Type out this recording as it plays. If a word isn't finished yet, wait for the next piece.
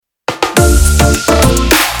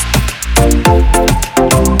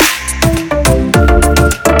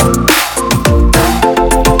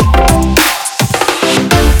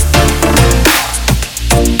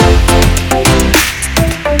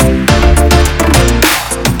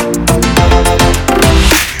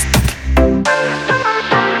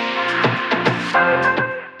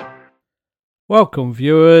Welcome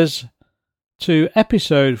viewers to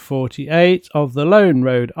episode 48 of the Lone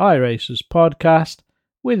Road iRacers podcast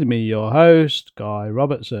with me, your host, Guy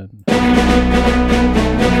Robertson.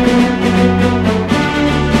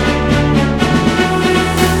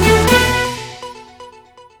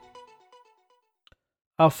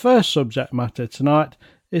 Our first subject matter tonight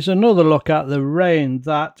is another look at the rain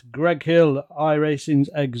that Greg Hill, iRacing's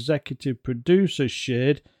executive producer,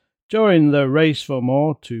 shared during the Race for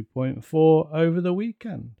More 2.4 over the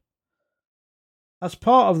weekend. As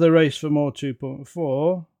part of the Race for More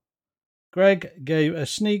 2.4, Greg gave a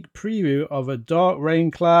sneak preview of a dark rain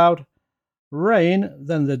cloud, rain,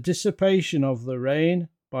 then the dissipation of the rain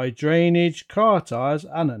by drainage, car tyres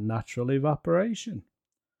and a natural evaporation.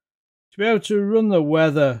 To be able to run the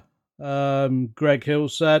weather, Greg Hill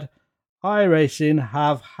said, iRacing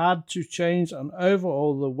have had to change and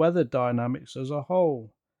overhaul the weather dynamics as a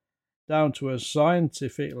whole, down to a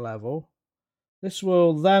scientific level. This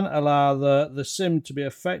will then allow the sim to be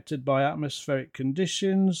affected by atmospheric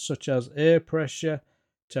conditions such as air pressure,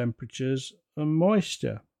 temperatures and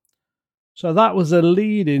moisture. So that was a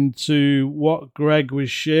lead into what Greg was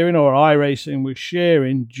sharing, or iRacing was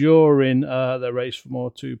sharing, during the Race for More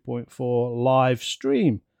 2.4 live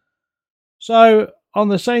stream. So on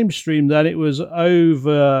the same stream then, it was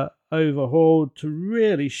overhauled to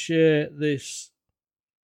really share this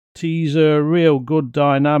teaser, real good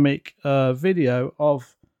dynamic video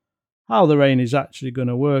of how the rain is actually going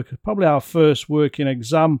to work. Probably our first working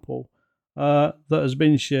example that has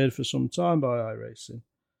been shared for some time by iRacing.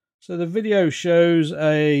 So the video shows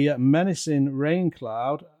a menacing rain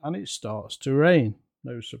cloud and it starts to rain.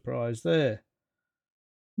 No surprise there.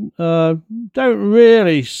 Don't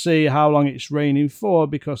really see how long it's raining for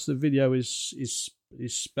because the video is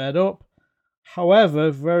sped up.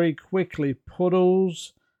 However, very quickly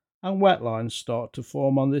puddles and wet lines start to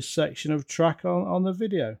form on this section of track on the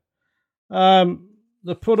video.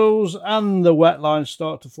 The puddles and the wet lines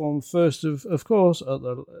start to form first, of course, at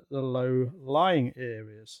the low-lying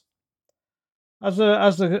areas. As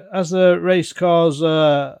the race cars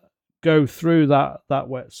go through that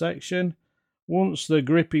wet section, once the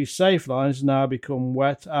grippy safe lines now become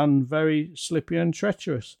wet and very slippy and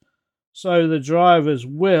treacherous. So the drivers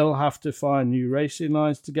will have to find new racing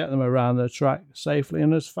lines to get them around the track safely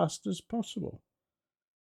and as fast as possible.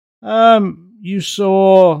 You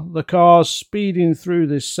saw the cars speeding through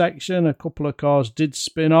this section. A couple of cars did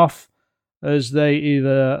spin off as they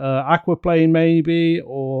either aquaplane maybe,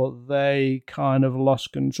 or they kind of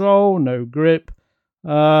lost control, no grip,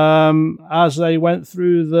 as they went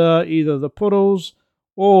through either the puddles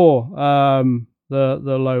or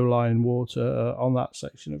the low-lying water on that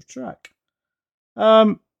section of track.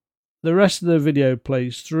 The rest of the video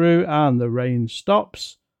plays through and the rain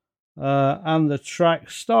stops and the track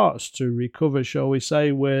starts to recover, shall we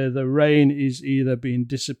say, where the rain is either being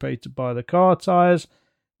dissipated by the car tyres,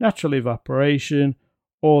 natural evaporation,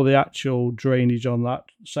 or the actual drainage on that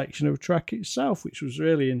section of track itself, which was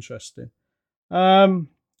really interesting.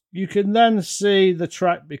 You can then see the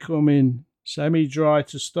track becoming semi-dry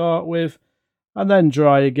to start with, and then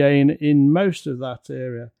dry again in most of that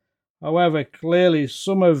area. However, clearly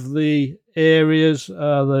some of the areas,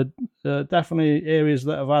 definitely areas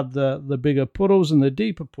that have had the bigger puddles and the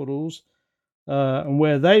deeper puddles, and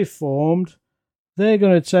where they formed, they're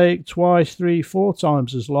going to take 2, 3, 4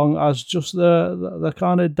 times as long as just the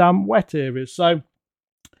kind of damp, wet areas. So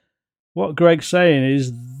what Greg's saying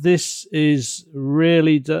is this is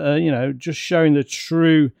really, just showing the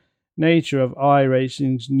true nature of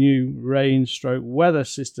iRacing's new rain/weather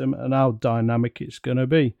system and how dynamic it's going to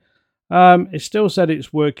be. It still said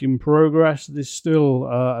it's work in progress. There's still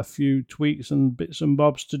a few tweaks and bits and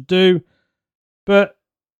bobs to do, but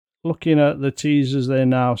looking at the teasers they're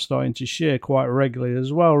now starting to share quite regularly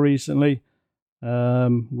as well recently.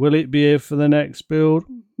 Will it be here for the next build?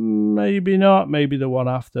 Maybe not, maybe the one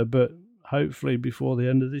after, but hopefully before the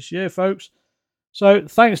end of this year, folks. So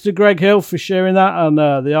thanks to Greg Hill for sharing that, and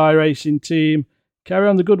the iRacing team. Carry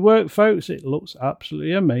on the good work, folks. It looks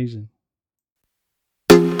absolutely amazing.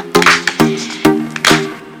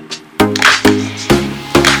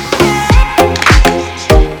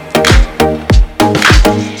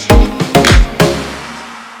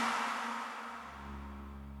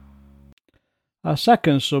 Our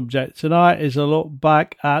second subject tonight is a look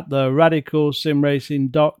back at the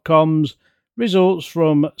RadicalSimRacing.com's results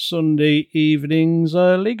from Sunday evening's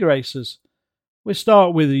league races. We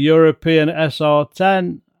start with the European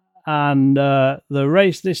SR10, and the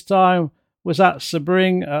race this time was at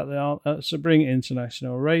Sebring, at Sebring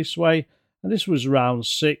International Raceway, and this was round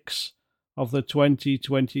 6 of the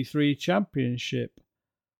 2023 championship.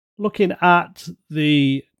 Looking at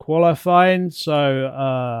the qualifying,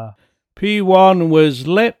 so P1 was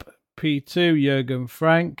Lip, P2 Jürgen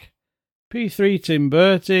Frank, P3 Tim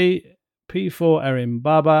Bertie, P4 Erin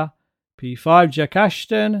Baba, P5 Jack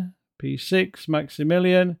Ashton, P6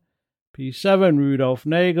 Maximilian, P7 Rudolf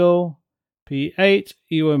Nagel, P8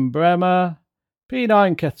 Ewan Bremer,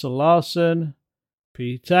 P9 Kettle Larson,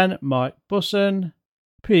 P10 Mike Busson,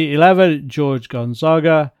 P11 George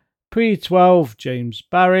Gonzaga, P12 James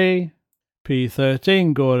Barry,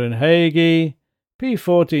 P13 Gordon Hagee,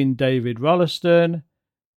 P14 David Rolliston,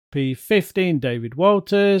 P15 David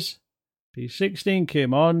Walters, P16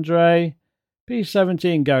 Kim Andre,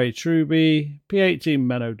 P17 Gary Truby, P18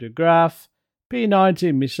 Menno de Graaf,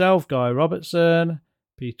 P19 myself Guy Robertson,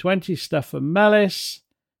 P20 Stefan Mellis,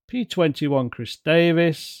 P21 Chris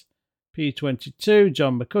Davis, P22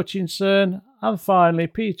 John McCutchinson, and finally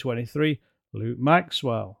P23 Luke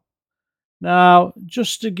Maxwell. Now,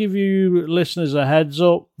 just to give you listeners a heads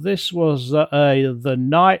up, this was the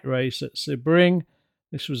night race at Sebring.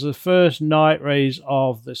 This was the first night race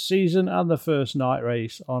of the season and the first night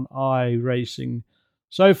race on iRacing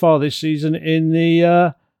so far this season in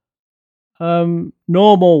the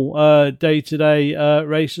normal day-to-day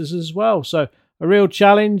races as well. So a real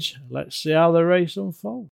challenge. Let's see how the race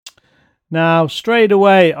unfolds. Now, straight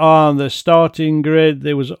away on the starting grid,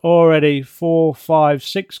 there was already 4, 5,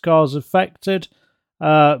 6 cars affected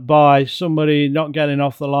by somebody not getting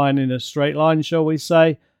off the line in a straight line, shall we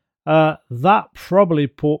say. That probably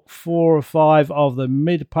put 4 or 5 of the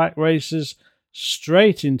mid-pack racers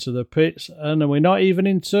straight into the pits, and we're not even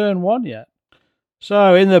in turn 1 yet.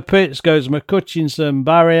 So in the pits goes McCutchinson,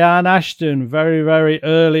 Barry and Ashton very, very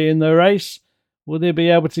early in the race. Will they be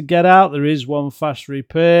able to get out? There is one fast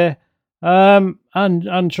repair. And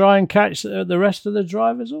try and catch the rest of the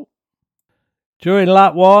drivers up. During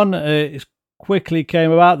lap 1, it quickly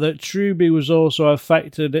came about that Truby was also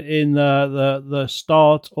affected in the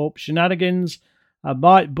start-up shenanigans, and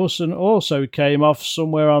Mike Busson also came off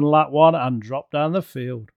somewhere on lap 1 and dropped down the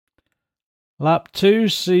field. Lap 2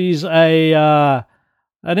 sees an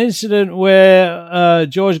incident where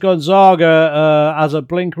George Gonzaga has a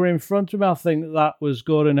blinker in front of him. I think that was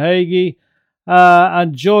Gordon Hagee.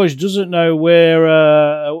 And George doesn't know where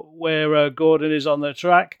Gordon is on the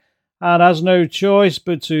track and has no choice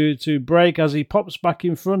but to brake as he pops back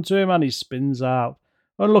in front of him and he spins out.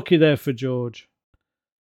 Unlucky there for George.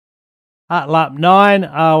 At lap 9,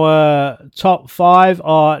 our top 5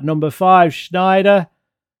 are number 5 Schneider,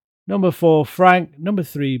 number 4 Frank, number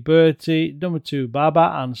 3 Bertie, number 2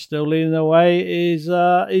 Baba, and still leading the way is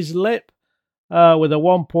Lip. With a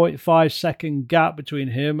 1.5 second gap between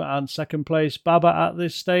him and second place Baba at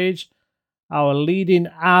this stage. Our leading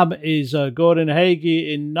AB is Gordon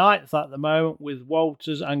Hagee in 9th at the moment, with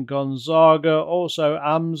Walters and Gonzaga also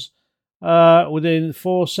AMs within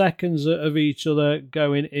 4 seconds of each other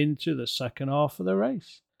going into the second half of the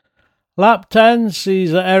race. Lap 10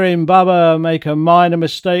 sees Erin Baba make a minor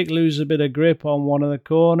mistake, lose a bit of grip on one of the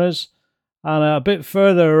corners. And a bit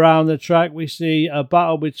further around the track, we see a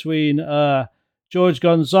battle between George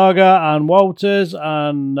Gonzaga and Walters,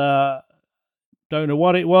 and don't know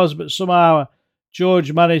what it was, but somehow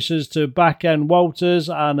George manages to back end Walters,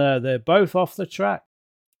 and they're both off the track.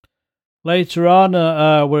 Later on,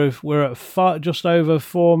 we're at just over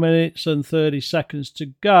 4 minutes and 30 seconds to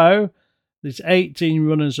go. There's 18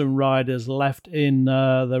 runners and riders left in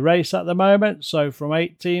the race at the moment. So from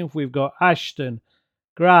 18th, we've got Ashton,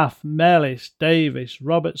 Graff, Mellis, Davis,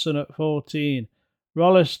 Robertson at 14,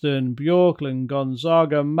 Rolliston, Bjorklund,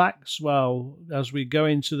 Gonzaga, Maxwell as we go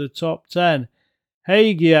into the top 10.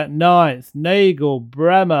 Hagee at 9th, Nagel,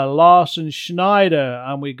 Bremer, Larson, Schneider,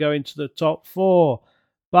 and we go into the top 4.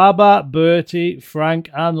 Baba, Bertie, Frank,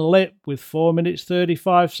 and Lip with 4 minutes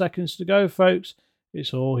 35 seconds to go, folks.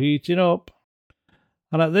 It's all heating up.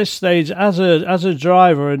 And at this stage, as a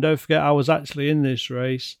driver, and don't forget I was actually in this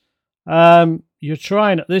race, you're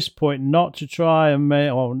trying at this point not to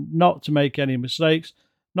make any mistakes,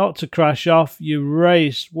 not to crash off. You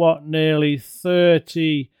race nearly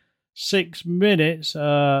 26 minutes,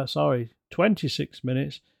 26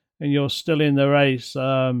 minutes, and you're still in the race.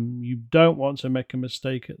 You don't want to make a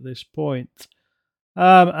mistake at this point.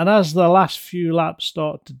 And as the last few laps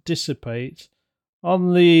start to dissipate,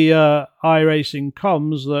 on the iRacing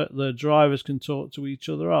comms that the drivers can talk to each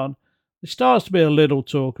other on, there starts to be a little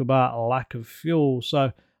talk about lack of fuel.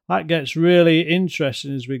 So that gets really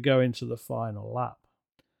interesting as we go into the final lap.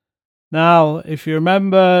 Now, if you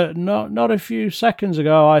remember, not a few seconds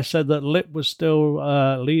ago, I said that Lip was still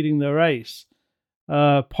leading the race.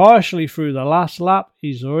 Partially through the last lap,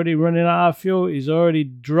 he's already running out of fuel. He's already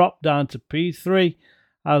dropped down to P3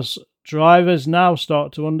 as drivers now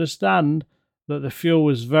start to understand that the fuel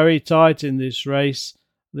was very tight in this race.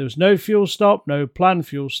 There was no fuel stop, no planned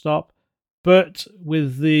fuel stop, but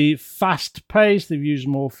with the fast pace, they've used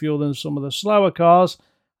more fuel than some of the slower cars,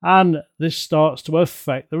 and this starts to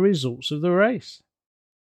affect the results of the race.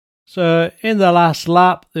 So in the last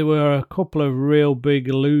lap, there were a couple of real big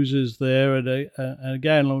losers there, and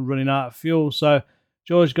again, running out of fuel. So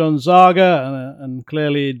George Gonzaga, and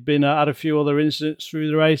clearly he'd had a few other incidents through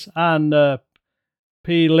the race, and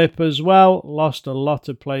P. Lip as well, lost a lot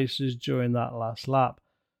of places during that last lap.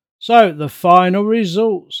 So the final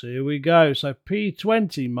results, here we go. So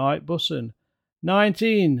P20, Mike Busson.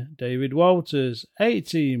 19, David Walters.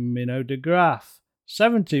 18, Minnow de Graaf.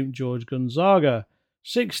 17th, George Gonzaga.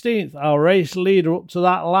 16th, our race leader up to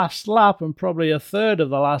that last lap and probably a third of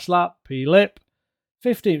the last lap, P. Lip.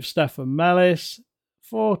 15th, Stefan Mellis.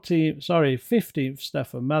 15th,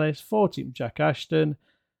 Stefan Mellis. 14th, Jack Ashton.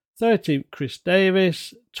 13th, Chris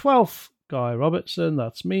Davis. 12th, Guy Robertson,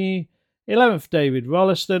 that's me. 11th, David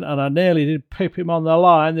Rolliston, and I nearly did pip him on the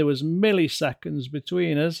line. There was milliseconds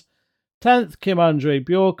between us. 10th, Kim Andre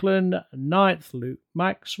Bjorklund. 9th, Luke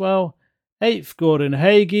Maxwell. 8th, Gordon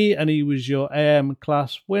Hagee, and he was your AM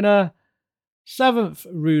class winner. 7th,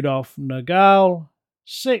 Rudolf Nagal.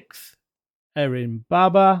 6th, Erin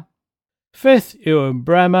Baba. 5th, Ewan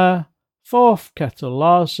Bremer. 4th, Kettle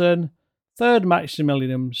Larson. 3rd,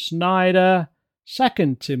 Maximilian Snyder.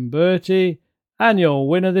 2nd, Tim Bertie. And your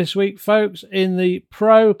winner this week, folks, in the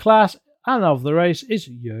pro class and of the race is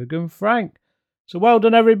Jürgen Frank. So well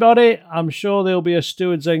done, everybody. I'm sure there'll be a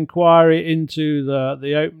steward's inquiry into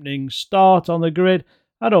the opening start on the grid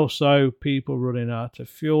and also people running out of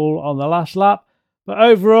fuel on the last lap. But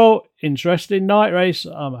overall, interesting night race.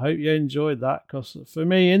 I hope you enjoyed that because for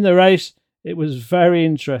me in the race, it was very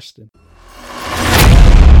interesting.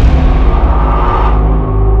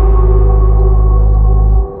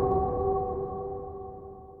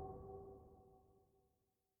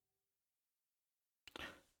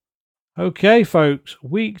 Okay, folks,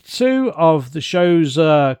 week 2 of the show's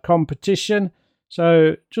competition.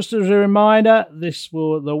 So, just as a reminder,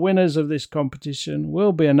 the winners of this competition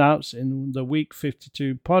will be announced in the Week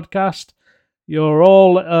 52 podcast. Your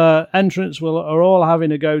all entrants are all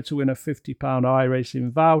having a go to win a £50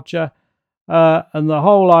 iRacing voucher. And the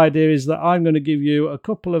whole idea is that I'm going to give you a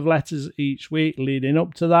couple of letters each week leading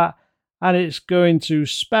up to that. And it's going to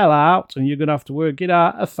spell out, and you're going to have to work it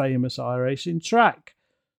out, a famous iRacing track.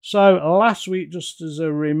 So last week, just as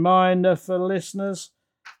a reminder for listeners,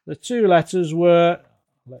 the 2 letters were,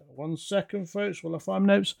 1 second folks, while I find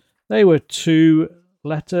notes, they were 2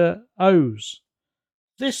 letter O's.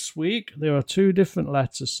 This week, there are 2 different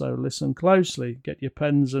letters, so listen closely. Get your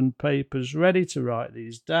pens and papers ready to write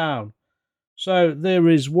these down. So there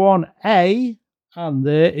is 1 A and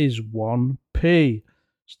there is 1 P.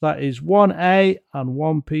 So that is 1 A and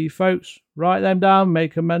 1 P, folks. Write them down,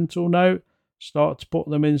 make a mental note. Start to put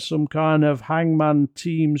them in some kind of hangman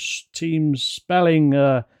teams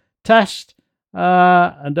spelling test.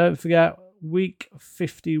 And don't forget, week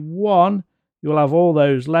 51, you'll have all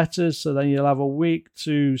those letters. So then you'll have a week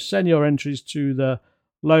to send your entries to the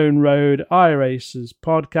Lone Road iRacers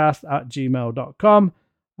podcast at gmail.com.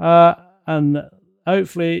 And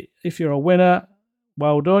hopefully, if you're a winner,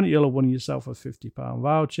 well done. You'll have won yourself a £50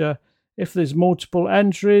 voucher. If there's multiple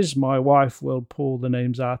entries, my wife will pull the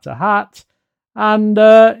names out a hat. And,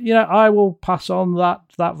 I will pass on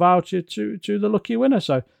that voucher to the lucky winner.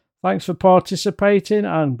 So thanks for participating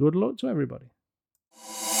and good luck to everybody.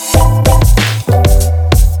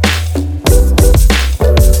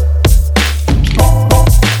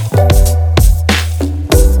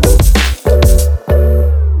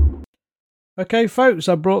 Okay, folks,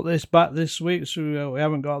 I brought this back this week, so we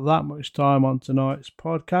haven't got that much time on tonight's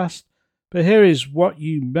podcast. But here is what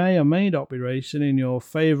you may or may not be racing in your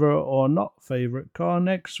favourite or not favourite car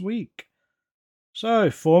next week. So,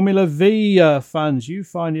 Formula V fans, you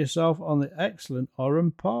find yourself on the excellent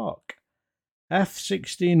Oran Park.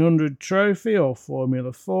 F1600 Trophy or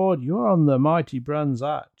Formula Ford, you're on the mighty Brands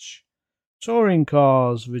Hatch. Touring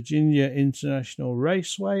cars, Virginia International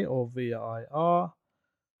Raceway or VIR.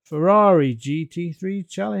 Ferrari GT3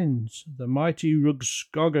 Challenge, the mighty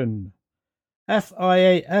Rugskogen.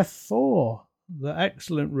 FIA F4, the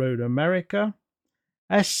Excellent Road America.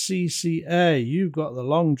 SCCA, you've got the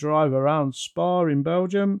long drive around Spa in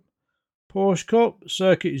Belgium. Porsche Cup,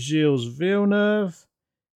 Circuit Gilles Villeneuve.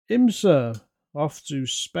 IMSA, off to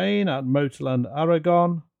Spain at Motorland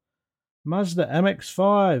Aragon. Mazda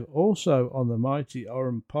MX-5, also on the mighty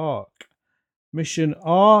Oran Park. Mission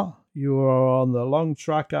R, you are on the long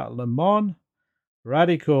track at Le Mans.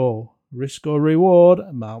 Radical, Risk or Reward,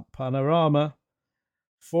 Mount Panorama.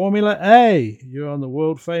 Formula A, you're on the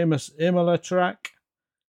world famous Imola track.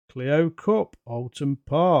 Clio Cup, Alton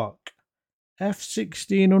Park.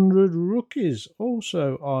 F1600 Rookies,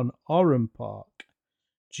 also on Oran Park.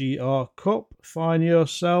 GR Cup, find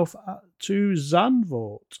yourself to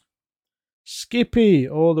Zandvoort. Skippy,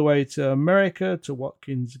 all the way to America to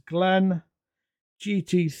Watkins Glen.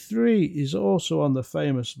 GT3 is also on the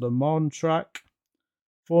famous Le Mans track.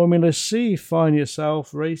 Formula C, find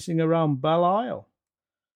yourself racing around Belle Isle.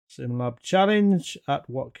 SimLab Challenge at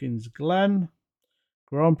Watkins Glen.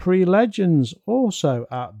 Grand Prix Legends also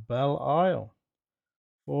at Belle Isle.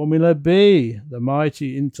 Formula B, the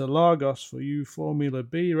mighty Interlagos for you Formula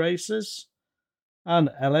B racers. And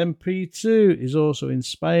LMP2 is also in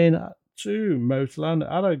Spain at Motorland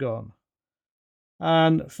Aragon.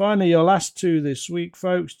 And finally, your last two this week,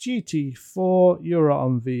 folks. GT4, you're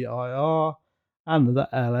on VIR. And the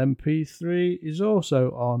LMP3 is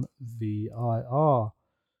also on VIR.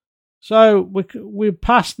 So we're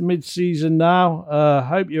past mid-season now.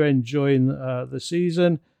 Hope you're enjoying the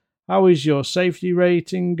season. How is your safety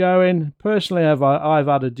rating going? Personally, I've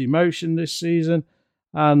had a demotion this season,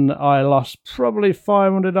 and I lost probably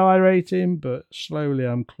 500 iRating, but slowly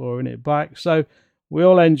I'm clawing it back. So we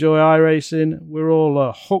all enjoy iRacing. We're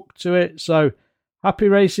all hooked to it. So happy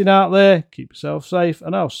racing out there. Keep yourself safe,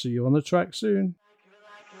 and I'll see you on the track soon.